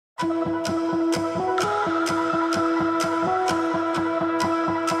You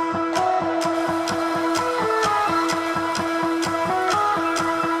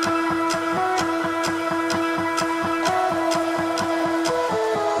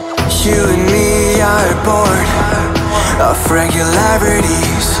and me are bored of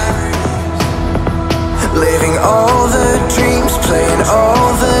regularities, living all the dreams, playing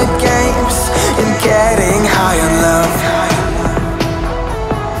all the games, and getting high on love.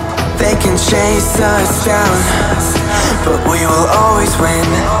 They can chase us down, but we will always win.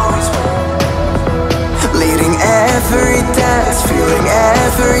 Leading every dance, feeling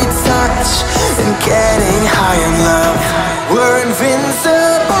every touch, and getting high on love. We're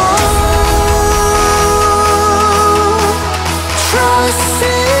invincible. Trust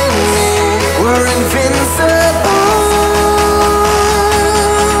in me. We're invincible.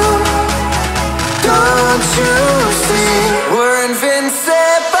 Don't you see? We're invincible.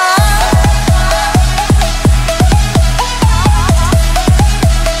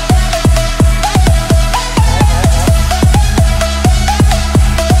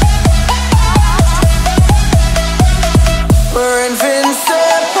 We're invincible.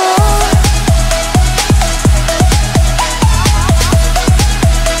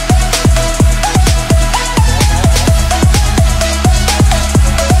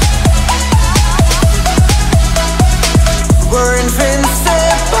 We're invincible.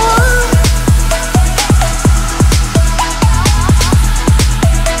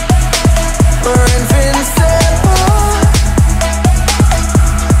 We're invincible.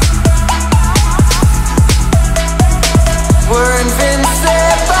 We're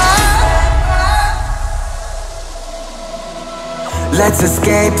invincible. Let's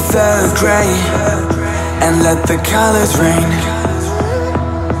escape the gray and let the colors rain.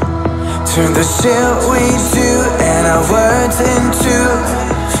 Turn the shit we do and our words into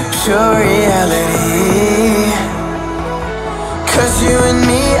pure reality. 'Cause you and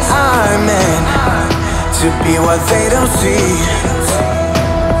me are meant to be what they don't see.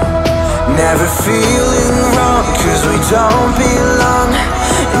 Never feeling wrong 'cause we don't belong.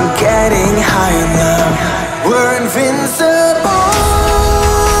 And getting high in love. We're invincible.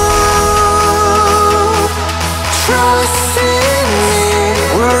 Trust in me.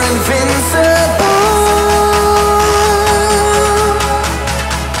 We're invincible.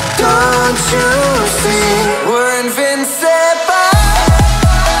 Don't you see? We're invincible.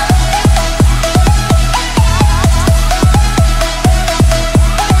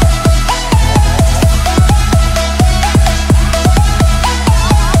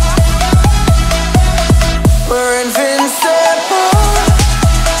 We're invincible.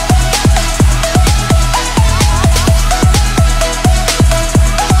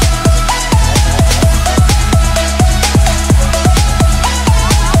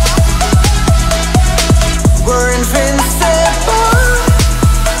 We're invincible.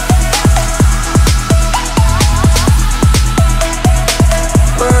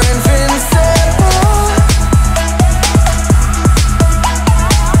 We're invincible.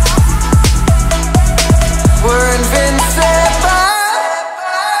 We're invincible.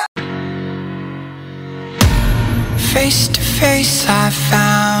 Face to face, I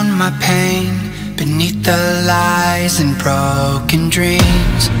found my pain beneath the lies and broken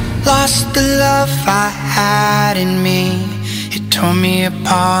dreams. Lost the love I had in me. It tore me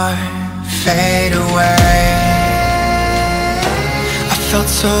apart, fade away. I felt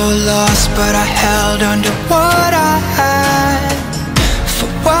so lost, but I held on to what I had. For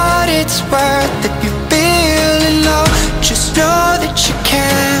what it's worth, if you're feeling low, just know that you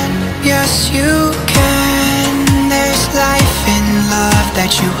can. Yes, you can. There's life in love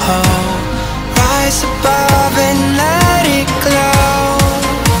that you hold. Rise above and let it glow.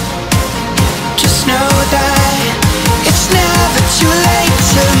 Just know that it's never too late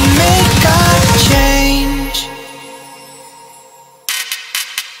to make a change.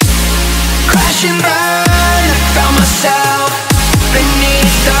 Crash and burn, I found myself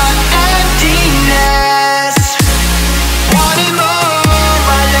beneath the emptiness. Wanting more,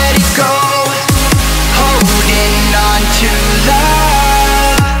 I let it go. Holding on to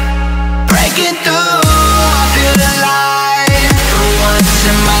love. Breaking through, I feel alive. For once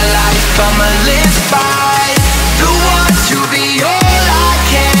in my life, I'ma live by the want to be all I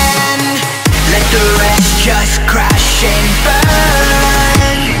can. Let the rest just crash and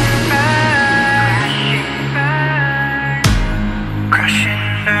burn. Crash and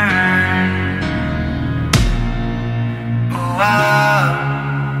burn. Oh, oh,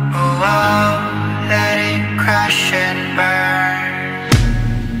 oh, oh, let it crash and burn.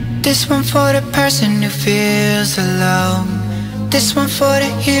 This one for the person who feels alone, This one for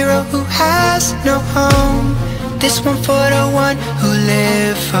the hero who has no home. This one for the one who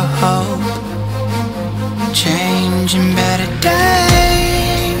live for hope. Changing better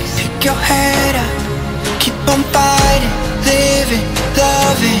days. Pick your head up, keep on fighting, living,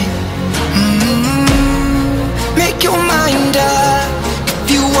 loving. Make your mind up.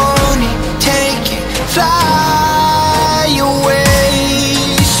 If you want it, take it, fly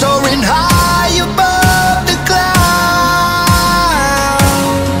away, soaring high above the clouds.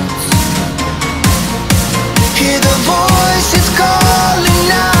 Hear the voices calling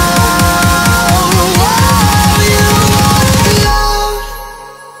now. Oh, you want love.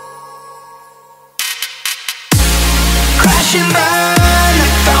 Crash and burn, I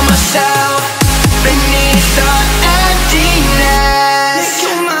found myself beneath the emptiness. Make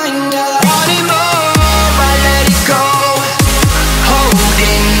your mind up. Wanting more, I let it go.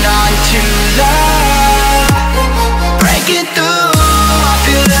 Holding on to love. Breaking through, I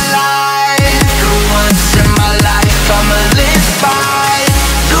feel alive. For once in my life, I'ma live by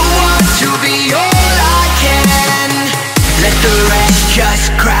the want to be all I can. Let the rest just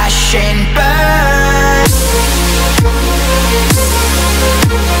crash and burn.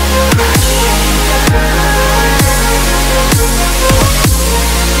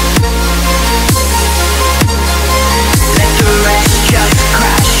 Let the rest just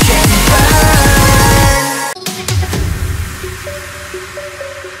crash and burn.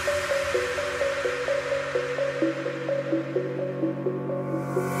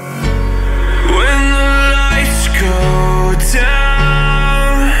 When the lights go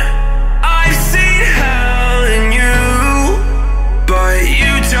down, I've seen hell in you, but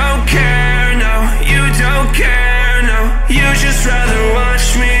you don't care, no, you don't care, no. You just rather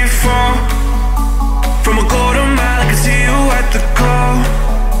watch me fall from a golden mile. I can see you at the call.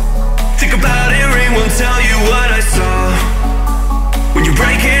 Think about it, ring won't tell you what I saw. When you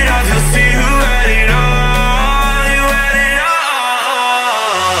break it off, you'll see who had it all. You had it all.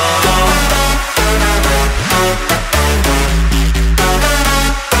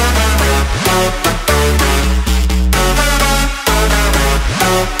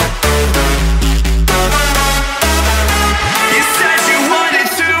 You said you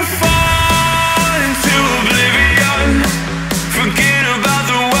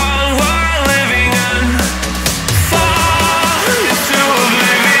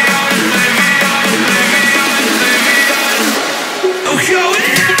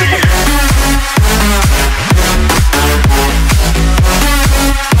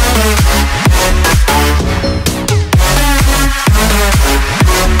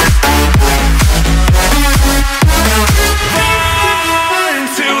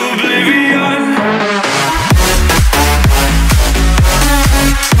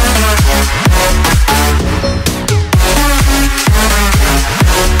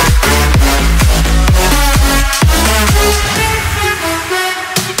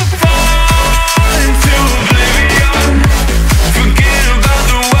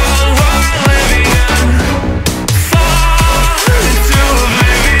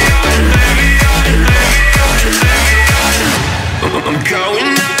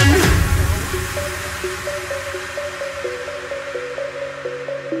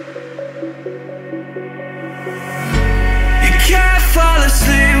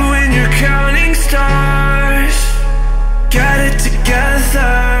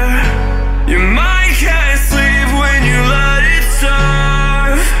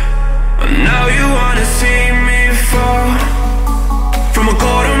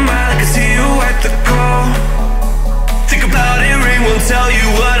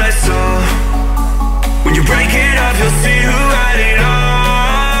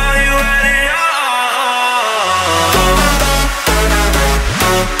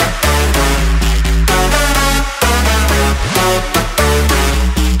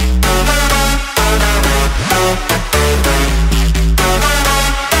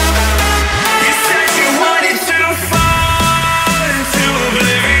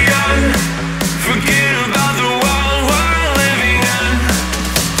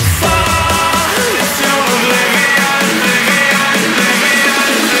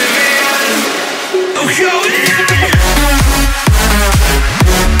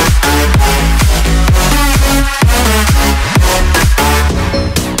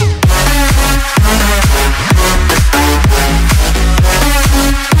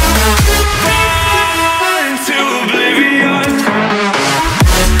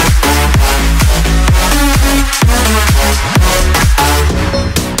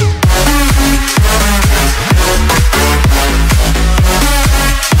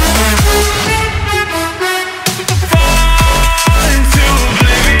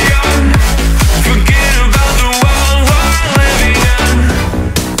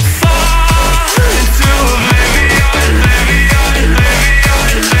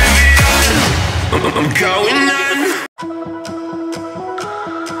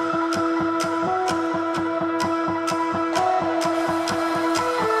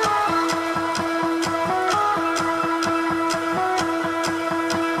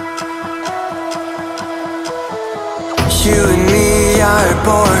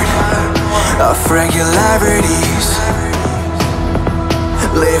regularities,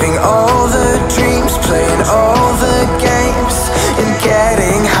 living all the dreams, playing all the games, and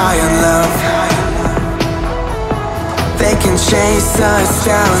getting high on love. They can chase us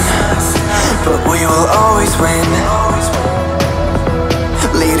down, but we will always win.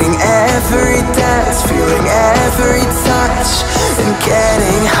 Leading every dance, feeling every touch, and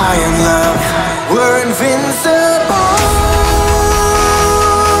getting high on love. We're invincible.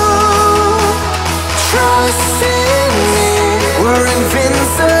 Trust in me. We're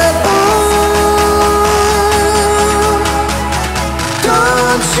invincible.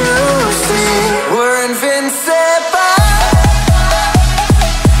 Don't you see? We're invincible.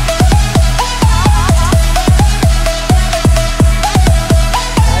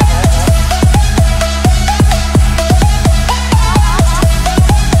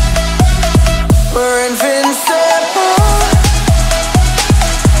 We're invincible.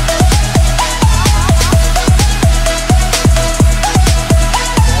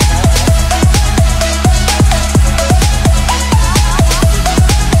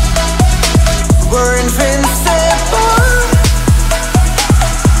 We're invincible.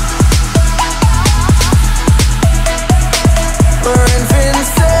 We're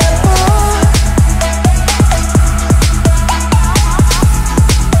invincible.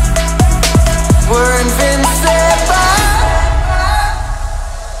 We're invincible.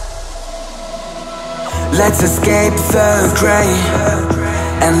 Let's escape the gray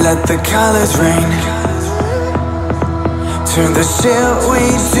and let the colors rain. Turn the shit we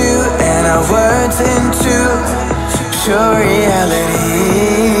do and our words into pure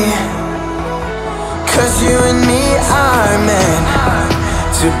reality. 'Cause you and me are meant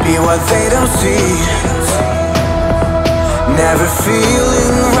to be what they don't see. Never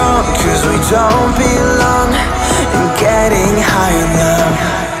feeling wrong 'cause we don't belong. And getting high in love.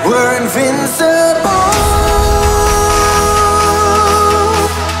 We're invincible.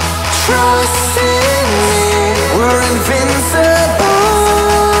 Trust in me. We're invincible.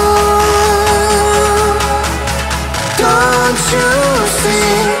 Don't you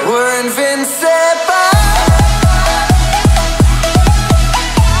see? We're invincible.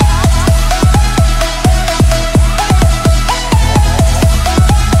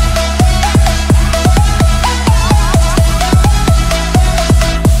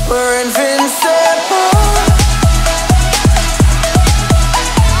 We're invincible.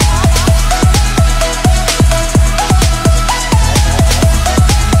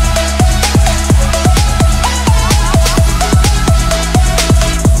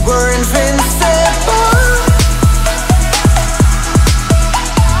 We're invincible.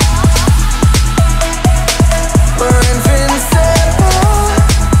 We're invincible.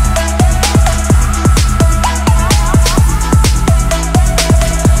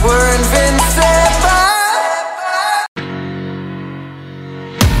 We're invincible.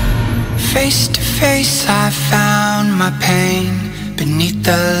 Face to face, I found my pain beneath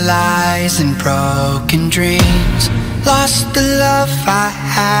the lies and broken dreams. Lost the love I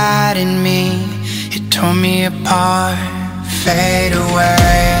had in me. It tore me apart, fade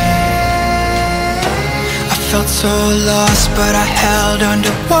away. I felt so lost, but I held on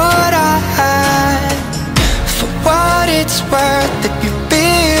to what I had. For what it's worth, if you're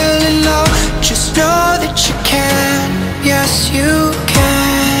feeling low, just know that you can. Yes, you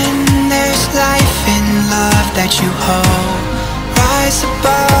can. There's life in love that you hold. Rise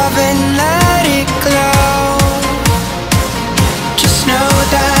above and let it glow. Just know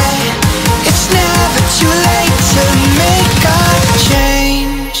that it's never too late to make a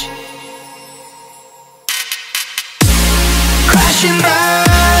change. Crash and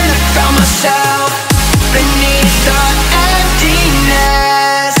burn, I found myself beneath the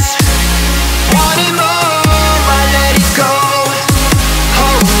emptiness. Wanting more, I let it go.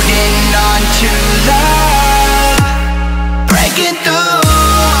 Holding on to love. Breaking through,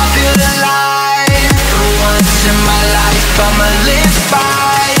 I feel alive. For once in my life, I'ma live by.